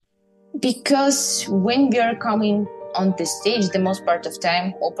Because when we are coming on the stage, the most part of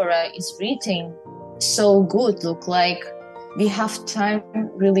time, opera is written so good. Look like we have time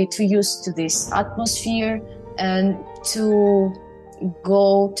really to use to this atmosphere and to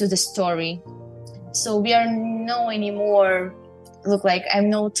go to the story. So we are no anymore. Look like I'm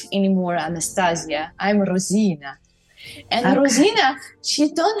not anymore Anastasiia. I'm Rosina. And Okay. Rosina,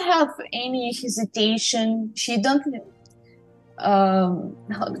 she don't have any hesitation. She don't,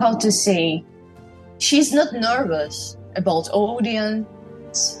 how to say, she's not nervous about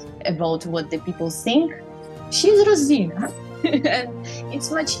audience, about what the people think. She's Rosina. And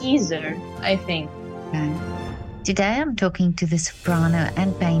it's much easier, I think. Okay. Today I'm talking to the soprano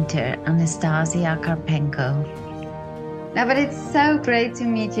and painter Anastasiia Karpenko. No, but it's so great to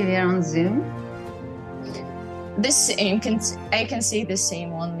meet you here on Zoom. The same, I can say the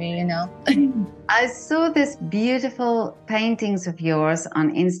same only, you know. I saw this beautiful paintings of yours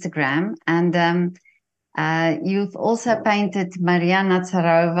on Instagram, and you've also painted Maria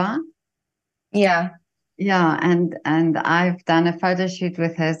Nazarova. Yeah. Yeah, and I've done a photo shoot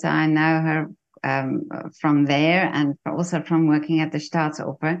with her, so I know her from there and also from working at the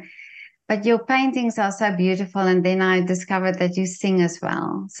Staatsoper. But your paintings are so beautiful, and then I discovered that you sing as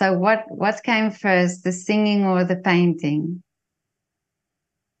well. So what came first, the singing or the painting?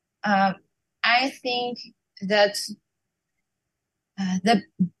 I think that the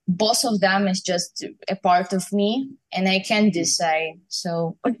both of them is just a part of me, and I can't decide.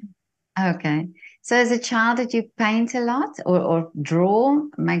 So Okay. So as a child, did you paint a lot or draw,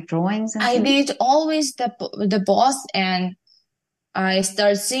 make drawings and I things? did always the both, and I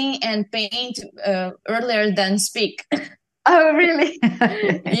start sing and paint earlier than speak. Oh, really?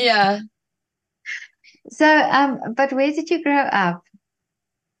 Yeah. So, but where did you grow up?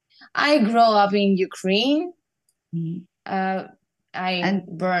 I grew up in Ukraine. Mm. I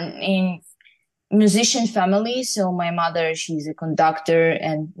born in musician family, so my mother, she's a conductor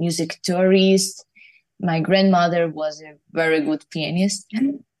and music tourist. My grandmother was a very good pianist.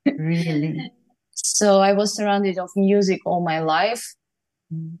 Really? So I was surrounded of music all my life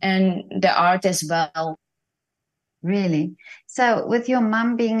and the art as well. Really? So with your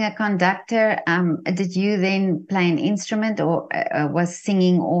mom being a conductor, did you then play an instrument, or was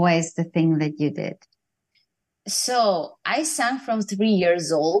singing always the thing that you did? So I sang from 3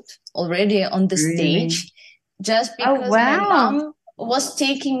 years old already on the Really? stage, just Oh, because my wow. mom was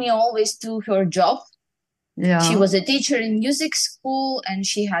taking me always to her job. She Yeah. was a teacher in music school and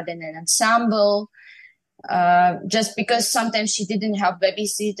she had an ensemble, just because sometimes she didn't have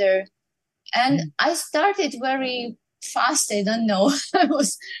babysitter. And I started very fast. I don't know. I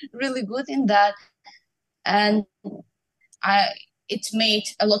was really good in that. And it made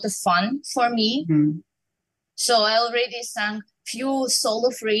a lot of fun for me. Mhm. So I already sang few solo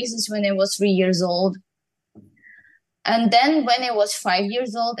phrases when I was 3 years old. And then when I was 5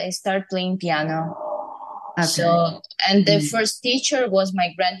 years old, I started playing piano. Okay. So, and the first teacher was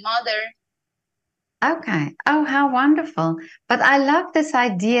my grandmother. Okay. Oh, how wonderful. But I love this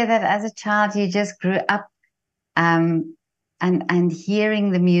idea that as a child you just grew up and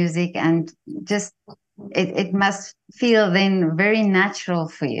hearing the music, and just it must feel then very natural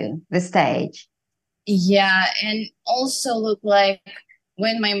for you, the stage. Yeah, and also look like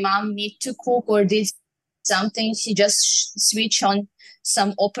when my mom need to cook or did something, she just switch on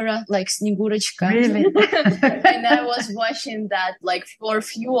some opera like Snegurочка. Really? And I was watching that like for a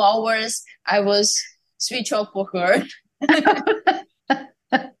few hours. I was switch off for her.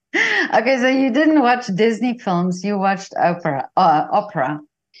 Okay, so you didn't watch Disney films, you watched opera.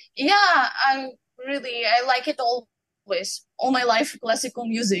 Yeah, I like it always. All my life, classical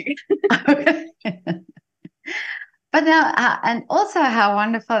music. But now, and also how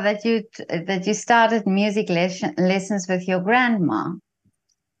wonderful that you started music lessons with your grandma.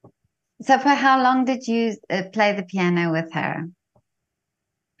 So for how long did you play the piano with her?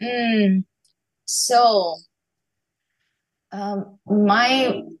 So,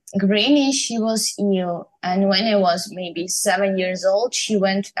 my granny, she was ill, and when I was maybe 7 years old, she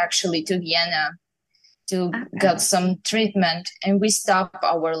went actually to Vienna to get some treatment, and we stopped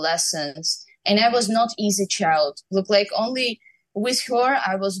our lessons. And I was not easy child. Look like only with her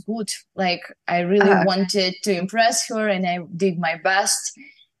I was good. Like I really wanted to impress her, and I did my best.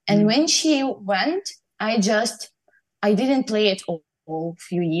 And when she went, I didn't play it all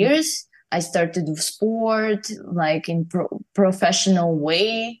few years. I started to do sport, like in professional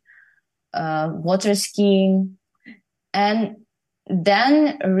way, water skiing. And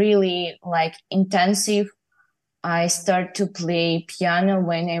then really like intensive, I started to play piano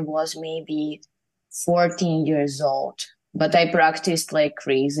when I was maybe 14 years old, but I practiced like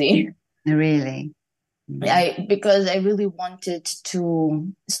crazy. Really? Because I really wanted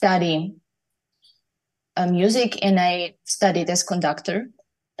to study music, and I studied as conductor.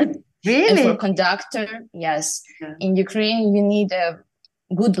 And for Really? conductor, yes, Yeah. in Ukraine, you need a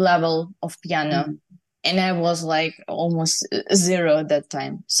good level of piano. Mm. And I was like almost zero at that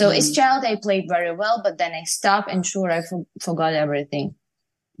time. So as Mm. child, I played very well, but then I stopped, and sure, I forgot everything.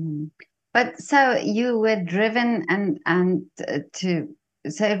 Mm. But so you were driven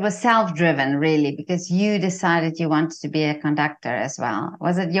so it was self-driven really because you decided you wanted to be a conductor as well.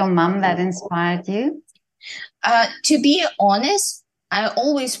 Was it your mom that inspired you? To be honest, I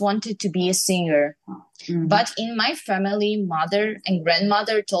always wanted to be a singer. Mm. But in my family, mother and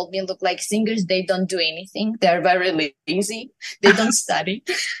grandmother told me, look, like singers, they don't do anything. They're very lazy. They don't study.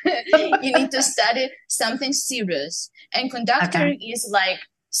 You need to study something serious. And conductor Okay. is like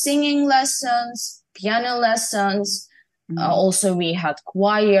singing lessons, piano lessons. Mm. Also, we had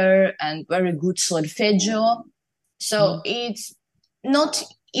choir and very good solfeggio. So Mm. it's not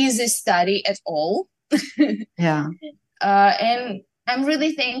easy study at all. Yeah. And I'm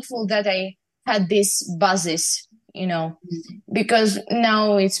really thankful that I had this basis, Mm. because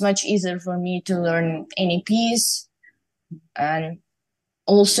now it's much easier for me to learn any piece and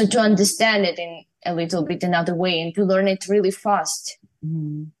also to understand it in a little bit another way and to learn it really fast.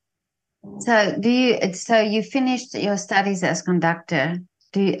 Mm. So you finished your studies as conductor?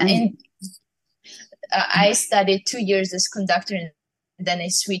 And I studied 2 years as conductor, and then I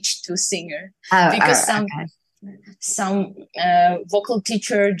switched to singer because okay. some vocal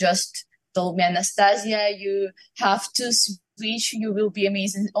teacher just told me, Anastasia, you have to switch. You will be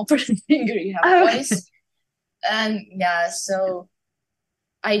amazing opera singer. You have voice. And yeah, so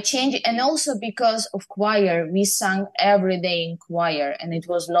I changed it. And also because of choir, we sang every day in choir, and it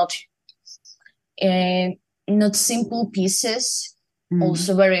was uh, not simple pieces,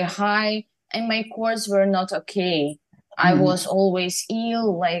 also very high, and my chords were not okay. I was always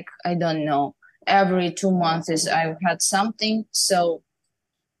ill, like, I don't know. Every 2 months I had something. So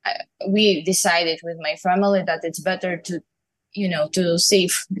we decided with my family that it's better to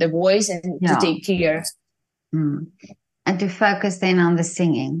save the voice and to take care. And to focus then on the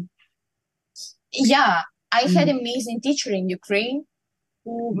singing. Yeah, I had amazing teacher in Ukraine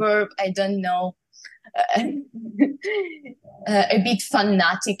who were, I don't know, a bit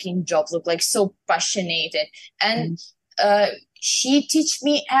fanatic in job, look like so passionate. And she teach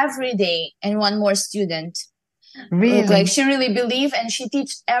me every day, and one more student. Really? Look like she really believe, and she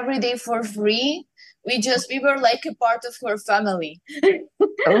teach every day for free. We were like a part of her family.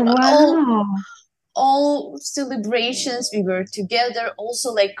 Wow. all celebrations we were together,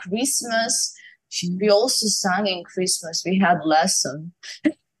 also like Christmas. We also sang in Christmas. We had lesson.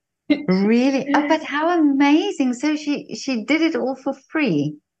 Really? Oh, but how amazing. So she did it all for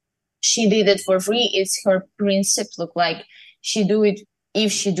free. She did it for free. It's her principle. Look like she do it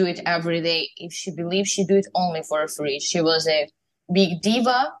if she do it every day. If she believes she do it only for free. She was a big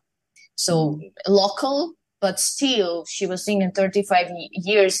diva, so local, but still she was singing 35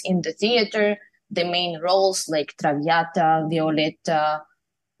 years in the theater. The main roles like Traviata, Violetta,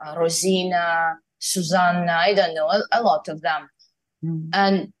 Rosina, Susanna, I don't know, a lot of them.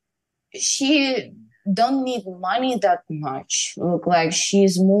 And she don't need money that much. Look like she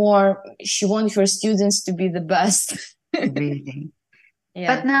wants her students to be the best. Really?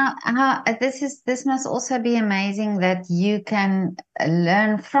 Yeah. But now, this must also be amazing that you can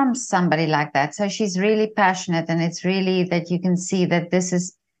learn from somebody like that. So she's really passionate, and it's really that you can see that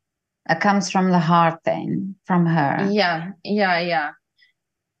this comes from the heart then, from her. Yeah.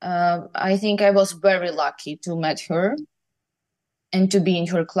 I think I was very lucky to meet her and to be in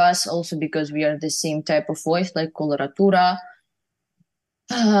her class, also because we are the same type of voice, like coloratura.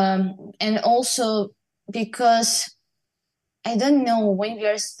 And also because I don't know, when we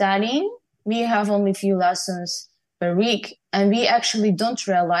are studying, we have only few lessons per week, and we actually don't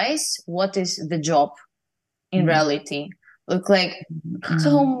realize what is the job in reality. Look like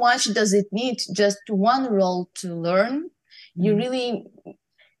how much does it need just one role to learn? You really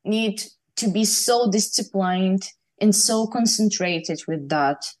need to be so disciplined and so concentrated with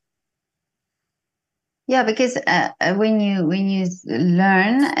that. Yeah, because when you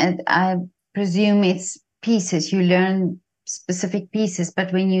learn, I presume it's pieces. You learn specific pieces,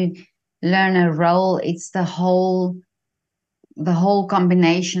 but when you learn a role, it's the whole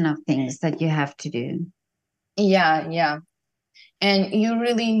combination of things that you have to do. Yeah. And you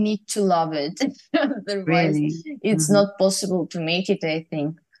really need to love it. Otherwise, Really? it's not possible to make it, I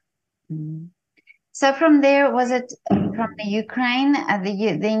think. So from there, was it from the Ukraine?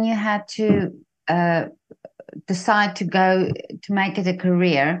 Then you had to decide to go to make it a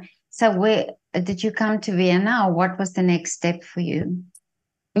career. So where did you come to Vienna, or what was the next step for you?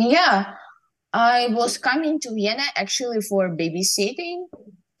 Yeah, I was coming to Vienna actually for babysitting.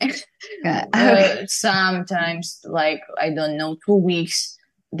 Okay. Sometimes, like, I don't know, 2 weeks,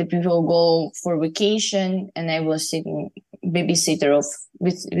 the people go for vacation, and I was sitting babysitter of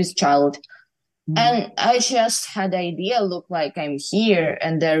with child. Mm, And I just had the idea, look, like I'm here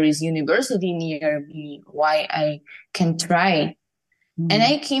and there is university near me, why I can try. And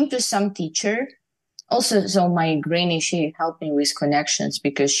mm, I came to some teacher. Also, so my granny, she helped me with connections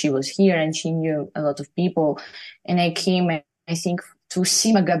because she was here and she knew a lot of people. And I came, I think, to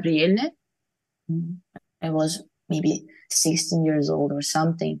Sima Gabriele. mm. I was maybe 16 years old or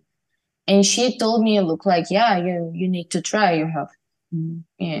something. And she told me, look, like, yeah, you need to try. You have, Mm,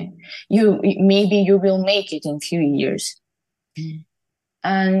 yeah, maybe you will make it in few years. mm.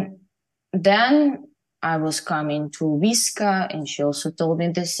 And then I was coming to Visca, and she also told me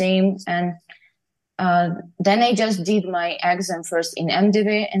the same. And then I just did my exam first in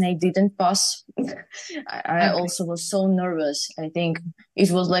MDV, and I didn't pass. I Okay. also was so nervous. I think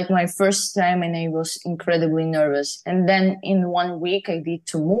it was like my first time, and I was incredibly nervous. And then in 1 week, I did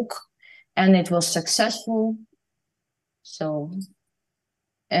to MOOC, and it was successful. So,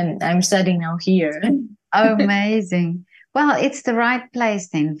 and I'm studying now here. Oh, amazing. Well, it's the right place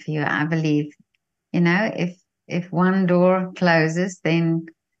then for you, I believe. You know, if one door closes, then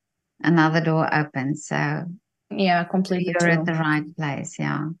another door opens. So Yeah, completely you're at true. the right place,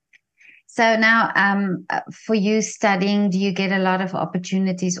 yeah. So now, for you studying, do you get a lot of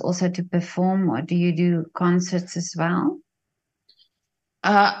opportunities also to perform, or do you do concerts as well?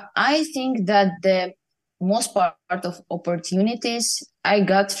 I think that the most part of opportunities I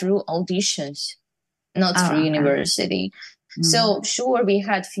got through auditions, not through Oh, okay. university. Mm, So sure, we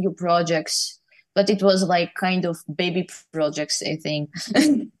had few projects, but it was like kind of baby projects, I think.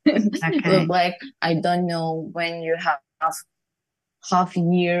 Look, okay. like, I don't know, when you have half a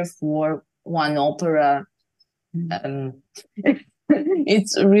year for one opera, Mm. um,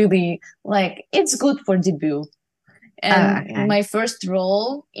 it's really like, it's good for debut. Oh, And okay. my first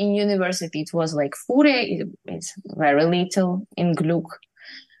role in university, it was like Fure, it's very little in Gluck,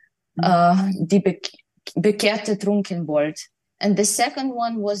 Mm. Die Bekehrte Trunkenbold. And the second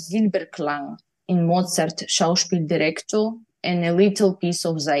one was Silberklang in Mozart Schauspieldirektor, and a little piece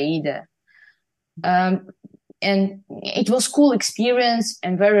of Zaide. Um, and it was cool experience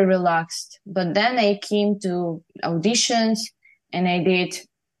and very relaxed. But then I came to auditions, and I did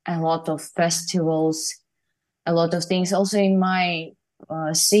a lot of festivals, a lot of things. Also in my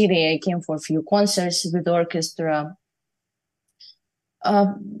city, I came for a few concerts with orchestra.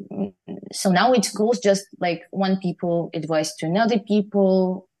 Uh, so now it goes just like one people advice to another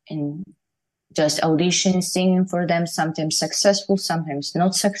people, and just audition, singing for them, sometimes successful, sometimes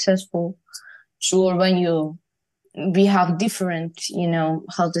not successful. Sure, when we have different,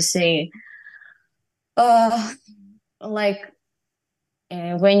 how to say, uh, like,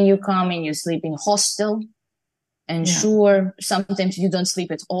 when you come and you sleep in hostel, and Yeah. sure, sometimes you don't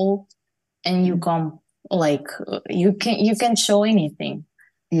sleep at all, and you Mm. come, like, you can show anything.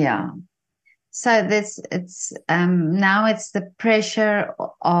 Yeah. So this it's now it's the pressure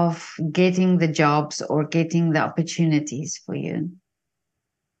of getting the jobs or getting the opportunities for you.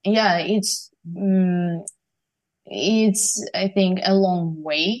 Yeah, it's I think a long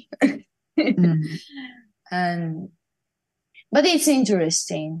way. Mm, And but it's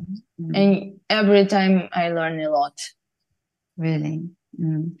interesting, mm, and every time I learn a lot. really.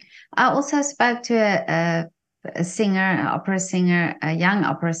 Mm. I also spoke to a singer, an opera singer, a young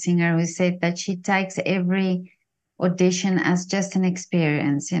opera singer who said that she takes every audition as just an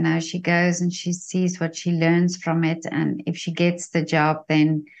experience. You know, she goes and she sees what she learns from it. And if she gets the job,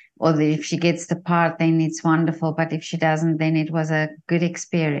 then, if she gets the part, then it's wonderful. But if she doesn't, then it was a good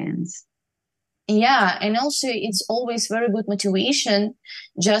experience. Yeah, and also it's always very good motivation,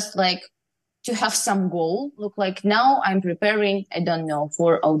 just like to have some goal. Look, like, now I'm preparing, I don't know,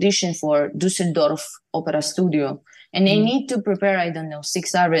 for audition for Dusseldorf Opera Studio, and I Mm. need to prepare, I don't know,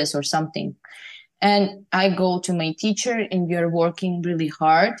 6 hours or something. And I go to my teacher, and we are working really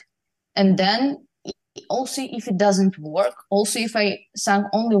hard. And then also, if it doesn't work, also if I sang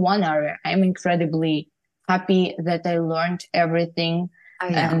only 1 hour, I'm incredibly happy that I learned everything, Oh,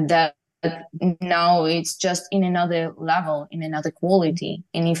 yeah. and that now it's just in another level, in another quality.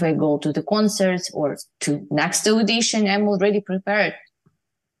 And if I go to the concerts or to next audition, I'm already prepared.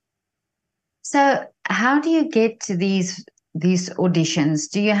 So, how do you get to these auditions?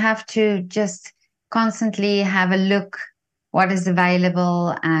 Do you have to just constantly have a look what is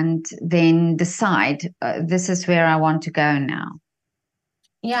available and then decide this is where I want to go now?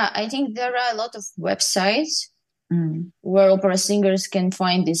 Yeah, I think there are a lot of websites Mm. where opera singers can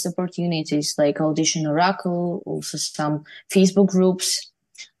find these opportunities, like Audition Oracle, also some Facebook groups.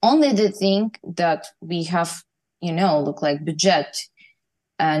 Only the thing that we have, look like budget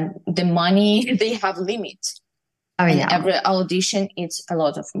and the money, they have limit. Oh, And yeah. every audition, it's a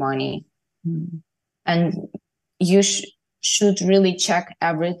lot of money. Mm. And you should really check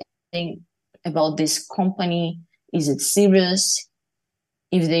everything about this company. Is it serious?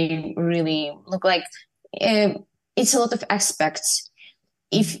 If they really look like uh, it's a lot of aspects.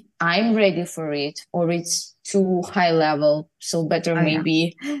 If I'm ready for it or it's too high level, so better Oh, yeah.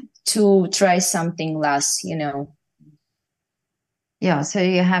 maybe to try something less. Yeah, so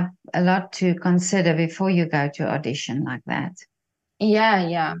you have a lot to consider before you go to audition like that. Yeah,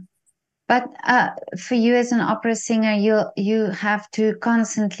 yeah. But for you as an opera singer, you have to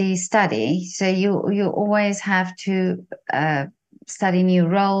constantly study. So you always have to study new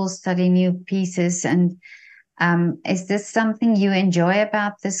roles, study new pieces. And is this something you enjoy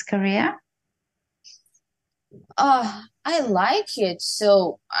about this career? I like it.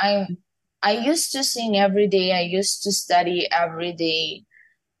 So I used to sing every day. I used to study every day.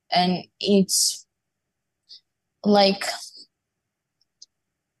 And like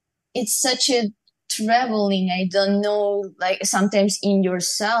it's such a traveling. I don't know, like sometimes in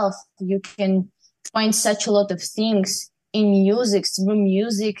yourself you can find such a lot of things in music, through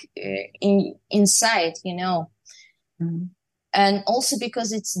music, in inside. Mm. And also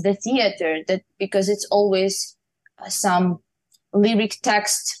because it's the theater, that because it's always some lyric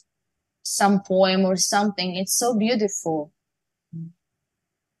text, some poem or something. It's so beautiful.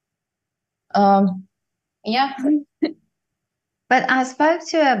 Yeah. But I spoke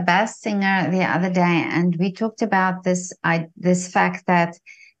to a bass singer the other day, and we talked about this fact that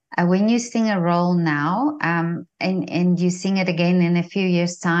when you sing a role now, and you sing it again in a few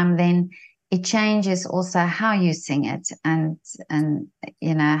years' time, then it changes also how you sing it, and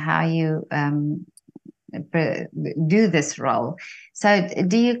how you do this role. So,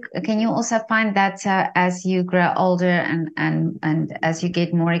 can you also find that as you grow older and as you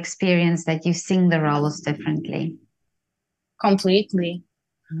get more experience, that you sing the roles differently? Completely.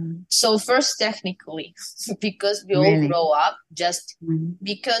 Mm. So first, technically, because we all Really? grow up, just Mm.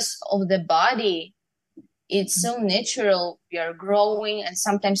 because of the body, it's so natural. We are growing, and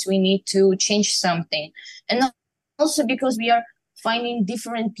sometimes we need to change something. And also because we are finding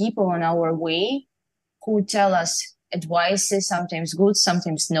different people on our way who tell us advices, sometimes good,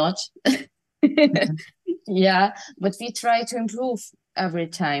 sometimes not. Yeah, but we try to improve every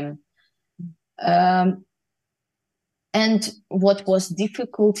time. Um, and what was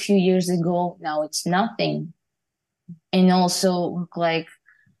difficult a few years ago, now it's nothing. And also, like,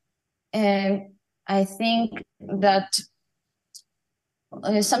 I think that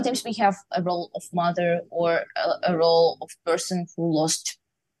sometimes we have a role of mother or a role of person who lost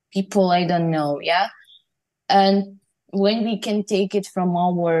people, I don't know, yeah. And when we can take it from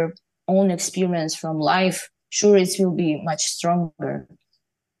our own experience from life, sure, it will be much stronger.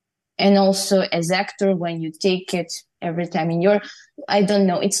 And also as actor, when you take it every time in your, I don't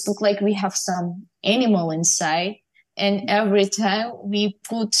know, it's look like we have some animal inside, and every time we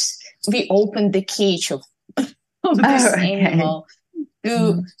open the cage of of Oh, this okay. animal to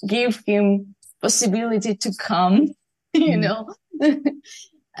Mm. give him possibility to come, you Mm. know.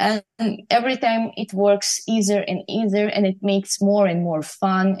 And every time it works easier and easier, and it makes more and more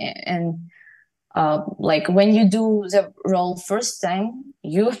fun. And like when you do the role first time,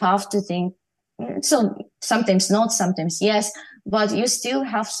 you have to think. So sometimes not, sometimes yes, but you still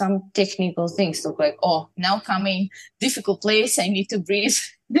have some technical things. Look like, oh, now coming difficult place, I need to breathe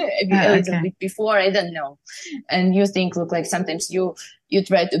a Oh, little okay. bit before. I don't know, and you think, look like sometimes you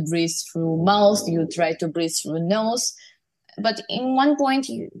try to breathe through mouth, you try to breathe through nose, but in one point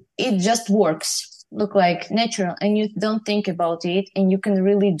it just works. Look like natural, and you don't think about it, and you can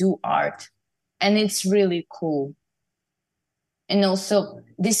really do art, and it's really cool. And also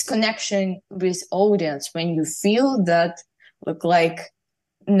this connection with audience when you feel that, look like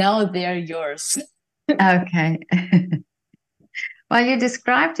now they're yours. Okay. Well, you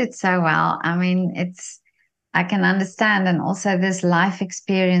described it so well. I mean, I can understand, and also this life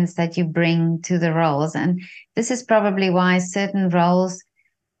experience that you bring to the roles. And this is probably why certain roles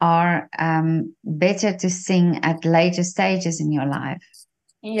are better to sing at later stages in your life.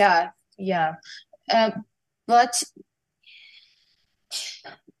 Yeah, yeah. uh, but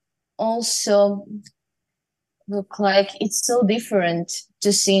also look like it's so different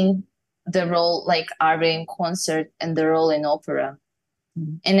to sing the role like aria in concert and the role in opera.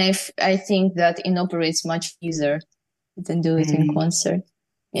 Mm. And I think that in opera it's much easier than do it in Really? concert.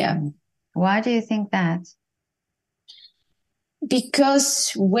 Yeah. Why do you think that?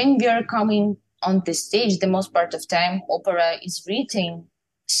 Because when we are coming on the stage, the most part of time, opera is written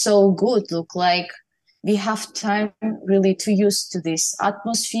so good. Look like we have time really to use to this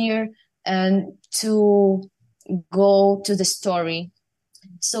atmosphere and to go to the story.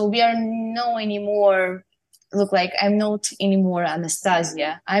 So we are no anymore. Look like I'm not anymore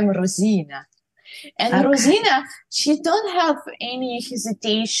Anastasia. I'm Rosina. And Okay. Rosina, she don't have any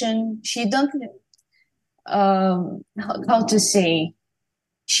hesitation. She don't, how to say,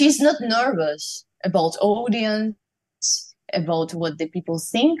 she's not nervous about audience, about what the people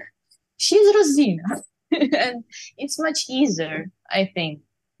think. She's Rosina. And it's much easier, I think.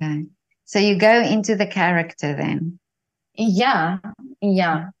 Okay. So you go into the character then. Yeah,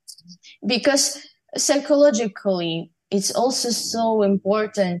 yeah. Because psychologically, it's also so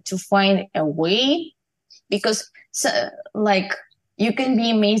important to find a way because so, like you can be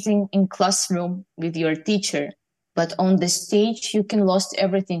amazing in classroom with your teacher, but on the stage you can lost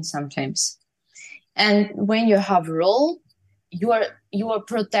everything sometimes. And when you have role, you are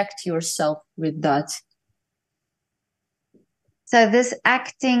protect yourself with that. So this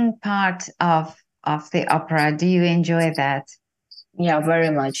acting part of the opera, do you enjoy that? Yeah, very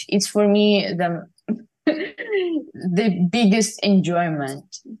much. It's for me the biggest enjoyment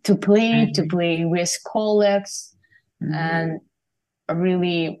to play with colleagues and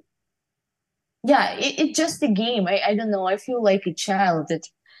really, yeah, it's just a game. I don't know. I feel like a child that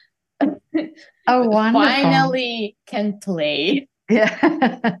Oh, wonderful. finally can play. Yeah.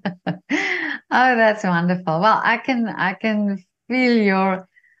 Oh, that's wonderful. Well, I can feel your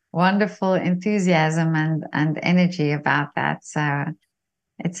wonderful enthusiasm and energy about that. So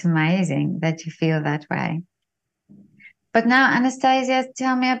it's amazing that you feel that way. But now, Anastasia,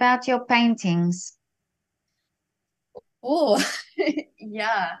 tell me about your paintings. Oh,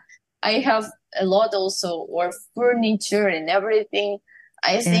 yeah. I have a lot also, or furniture and everything.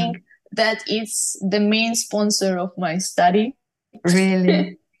 I Yeah, think that it's the main sponsor of my study.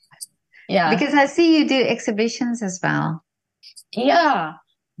 really. Yeah. Because I see you do exhibitions as well. Yeah.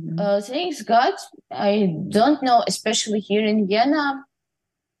 Mhm. Thanks God. I don't know, especially here in Vienna,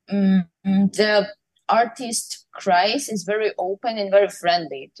 the artist Kreis is very open and very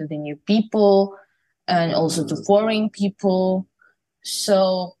friendly to the new people and also to foreign people.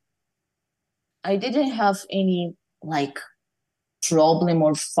 So I didn't have any like problem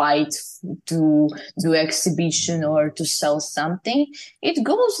or fight to do exhibition or to sell something. It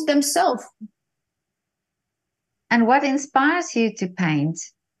goes themselves. And what inspires you to paint?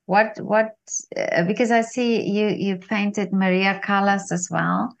 Because I see you painted Maria Callas as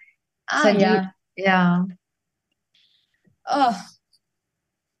well. Ah, So do you, yeah. yeah. Oh,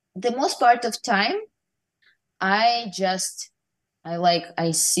 the most part of time, I just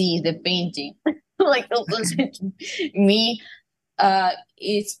I see the painting. Like Okay. opposite me,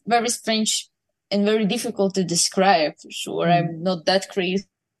 it's very strange and very difficult to describe. Sure, Mm. I'm not that crazy,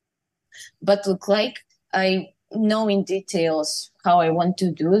 but look like I know in details how I want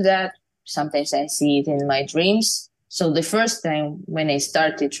to do that. Sometimes I see it in my dreams. So the first time when I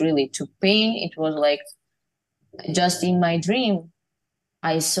started really to paint, it was like just in my dream.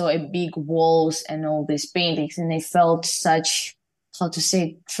 I saw a big walls and all these paintings, and I felt such, how to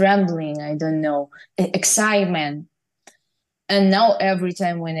say, trembling. I don't know, excitement. And now every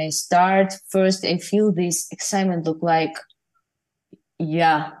time when I start, first I feel this excitement. Look like,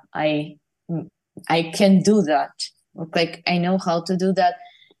 yeah, I can do that. Look like I know how to do that,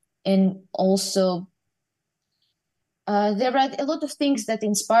 and also there are a lot of things that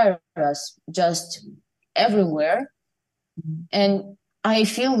inspire us just everywhere, and I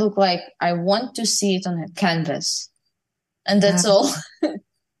feel look like I want to see it on a canvas, and that's Um, all.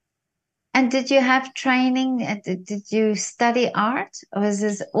 and did you have training? Did you study art, or is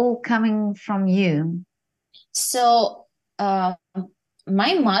this all coming from you? So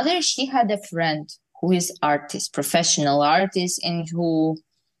my mother, she had a friend who is artist, professional artist, and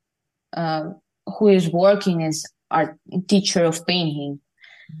uh, who is working as art teacher of painting.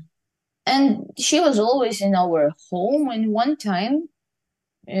 And she was always in our home. And one time,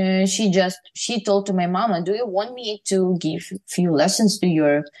 she told to my mama, "Do you want me to give few lessons to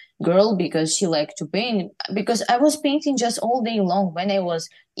your girl because she liked to paint?" Because I was painting just all day long when I was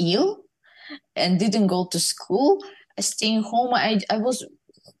ill and didn't go to school, staying home. I was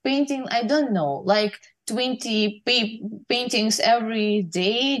painting, I don't know, like 20 paintings every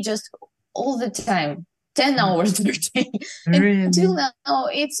day, just all the time, 10 hours per day. Until Really? now,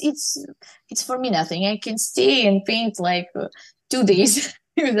 it's for me nothing. I can stay and paint like 2 days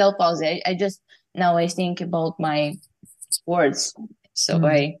without pause. I just, now I think about my words. So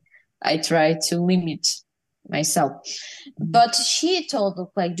I try to limit myself. But she told,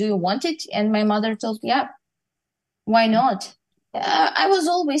 look, like, do you want it? And my mother told, yeah, why not? I was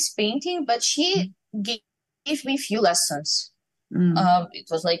always painting, but she gave me few lessons. It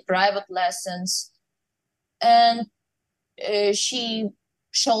was like private lessons, and she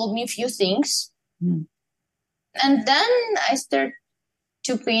showed me a few things. And then I started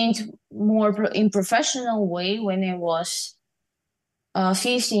to paint more in professional way when I was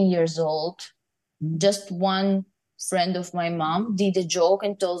 15 years old. Just one friend of my mom did a joke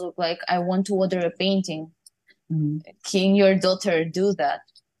and told her, like, I want to order a painting. Can your daughter do that?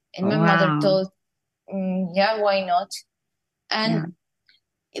 And my mother told, yeah, why not? And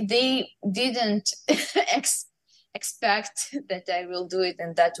they didn't expect that I will do it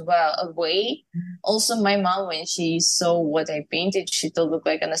in that way. Also, my mom, when she saw what I painted, she told, look,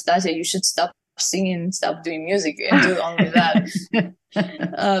 like, Anastasiia, you should stop singing, stop doing music and do only that.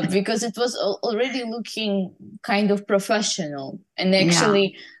 Because it was already looking kind of professional. And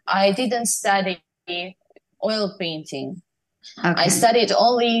actually, I didn't study oil painting. I studied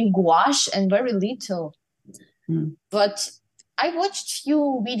only gouache and very little. But I watched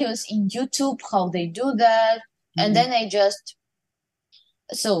few videos in YouTube how they do that. And then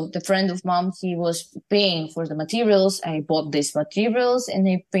so the friend of mom, he was paying for the materials. I bought these materials and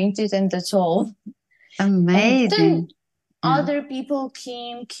I painted, and that's all. Amazing. Other people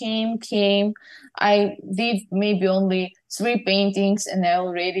came. I did maybe only 3 paintings, and I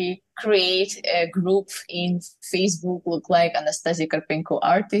already create a group in Facebook, look like Anastasiia Karpenko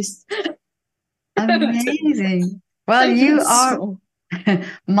artist. Amazing. Well, you are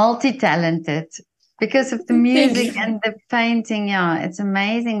multi-talented because of the music and the painting. Yeah, it's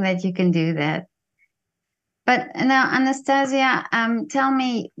amazing that you can do that. But now, Anastasiia, tell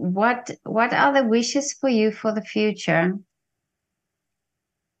me, what are the wishes for you for the future?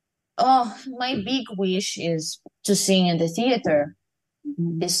 Oh, my big wish is to sing in the theater,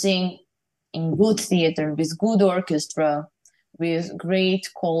 to sing in good theater with good orchestra, with great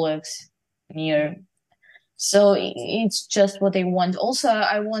colleagues near. So it's just what I want. Also,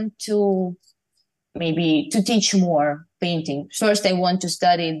 I want to maybe to teach more painting. First, I want to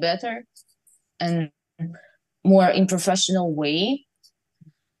study it better and more in professional way.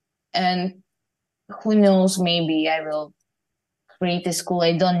 And who knows, maybe I will create a school.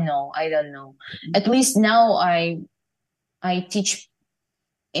 I don't know. At least now I teach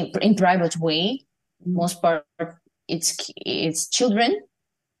in private way. Most part it's children,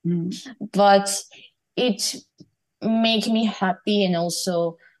 but it make me happy, and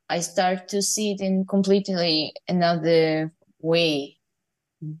also I start to see it in completely another way.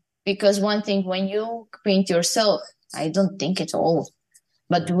 Because one thing, when you paint yourself, I don't think at all.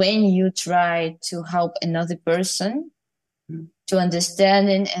 But when you try to help another person to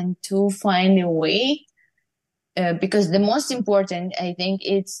understand and to find a way, because the most important, I think,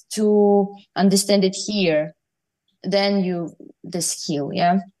 it's to understand it here, then the skill,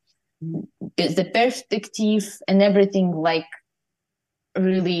 the perspective and everything, like,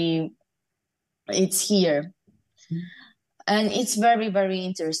 really, it's here. And it's very, very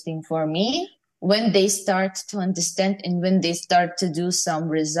interesting for me when they start to understand and when they start to do some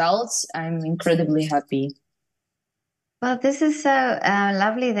results. I'm incredibly happy. Well, this is so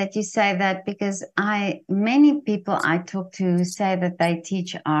lovely that you say that, because many people I talk to say that they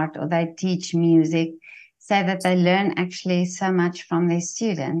teach art or they teach music, say that they learn actually so much from their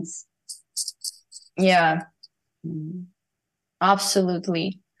students. Yeah,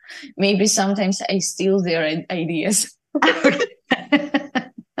 absolutely. Maybe sometimes I steal their ideas.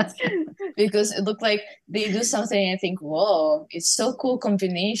 Because it looked like they do something and I think, whoa, it's so cool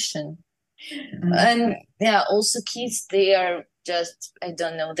combination. And also kids, they are just, I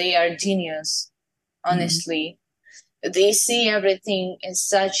don't know, they are genius, honestly. They see everything in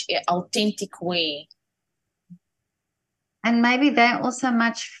such an authentic way. And maybe they're also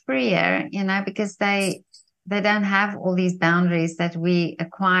much freer, because they don't have all these boundaries that we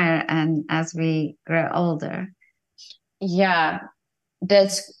acquire and as we grow older. Yeah,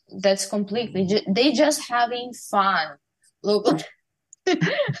 that's completely, they just having fun. Look, they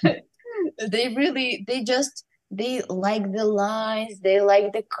like the lines, they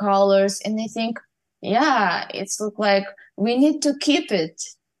like the colors, and they think, it's look like we need to keep it.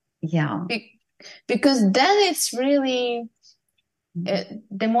 Yeah. Because then it's really,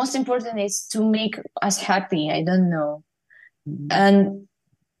 the most important is to make us happy. I don't know. And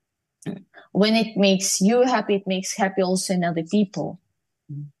when it makes you happy, it makes happy also in other people.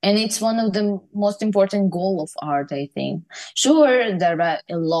 And it's one of the most important goal of art, I think. Sure, there are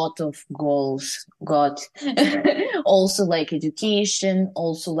a lot of goals got. Also like education,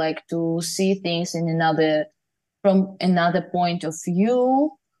 also like to see things in from another point of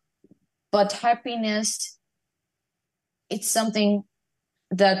view. But happiness, it's something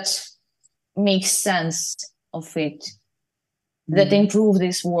that makes sense of it, that improve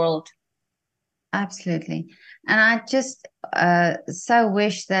this world. Absolutely. And I just so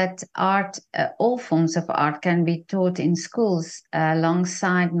wish that art, all forms of art, can be taught in schools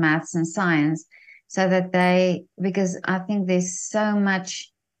alongside maths and science, so that because I think there's so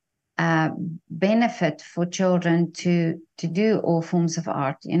much benefit for children to do all forms of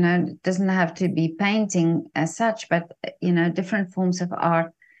art. It doesn't have to be painting as such, but, different forms of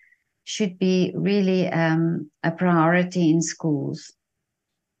art should be really a priority in schools.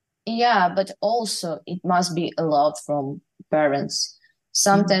 Yeah, but also it must be allowed from parents.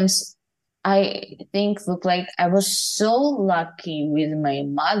 Sometimes I look like I was so lucky with my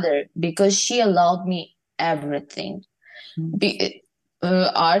mother because she allowed me everything.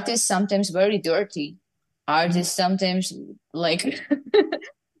 Art is sometimes very dirty. Art is sometimes like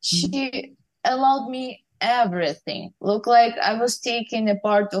she allowed me everything. Look like I was taking a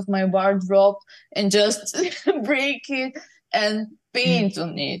part of my wardrobe and just break it and paint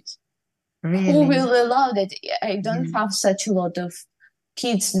on it. Really? Who will allow that? I don't have such a lot of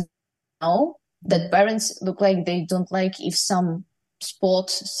kids now that parents look like they don't like if some spot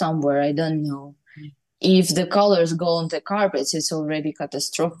somewhere, I don't know. If the colors go on the carpets, it's already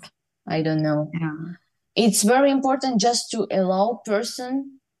catastrophe. I don't know. Yeah. It's very important just to allow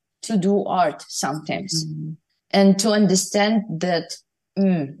person to do art sometimes and to understand that,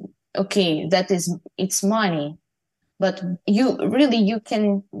 okay, it's money, but you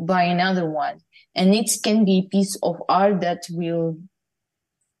can buy another one, and it can be a piece of art that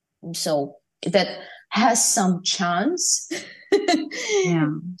has some chance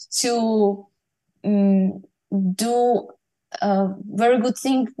to do a very good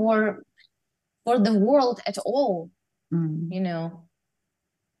thing for the world at all,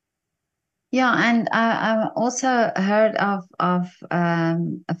 Yeah, and I also heard of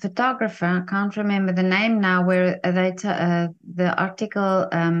a photographer. I can't remember the name now. Where the article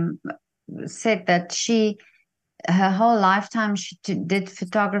said that her whole lifetime she did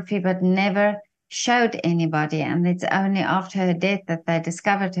photography, but never showed anybody, and it's only after her death that they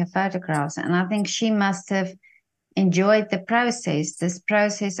discovered her photographs. And I think she must have enjoyed this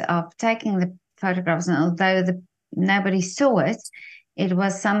process of taking the photographs, and although nobody saw it, it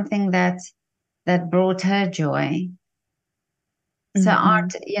was something that brought her joy. So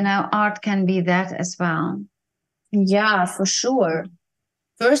art can be that as well. Yeah, for sure.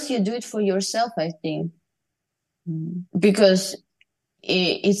 First you do it for yourself, I think, because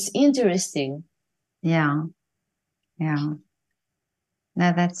it's interesting. Yeah. No,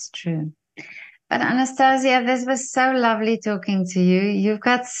 that's true. But Anastasiia, this was so lovely talking to you. You've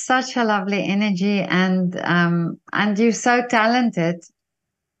got such a lovely energy, and you're so talented.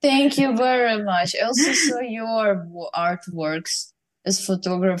 Thank you very much. I also saw your artworks as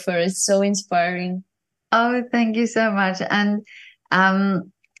photographer. It's so inspiring. Oh, thank you so much. And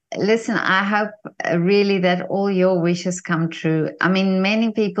listen, I hope really that all your wishes come true. I mean,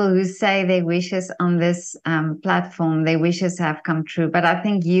 many people who say their wishes on this platform, their wishes have come true. But I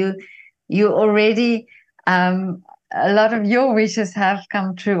think you already, a lot of your wishes have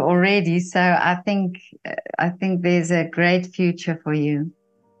come true already. So I think there's a great future for you.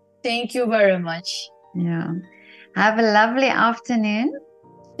 Thank you very much. Yeah. Have a lovely afternoon.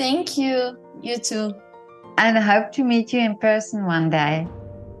 Thank you. You too. And I hope to meet you in person one day.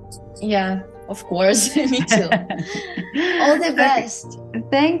 Yeah, of course. Me too. All the best.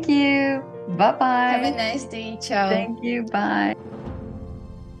 Thank you. Bye-bye. Have a nice day. Ciao. Thank you. Bye.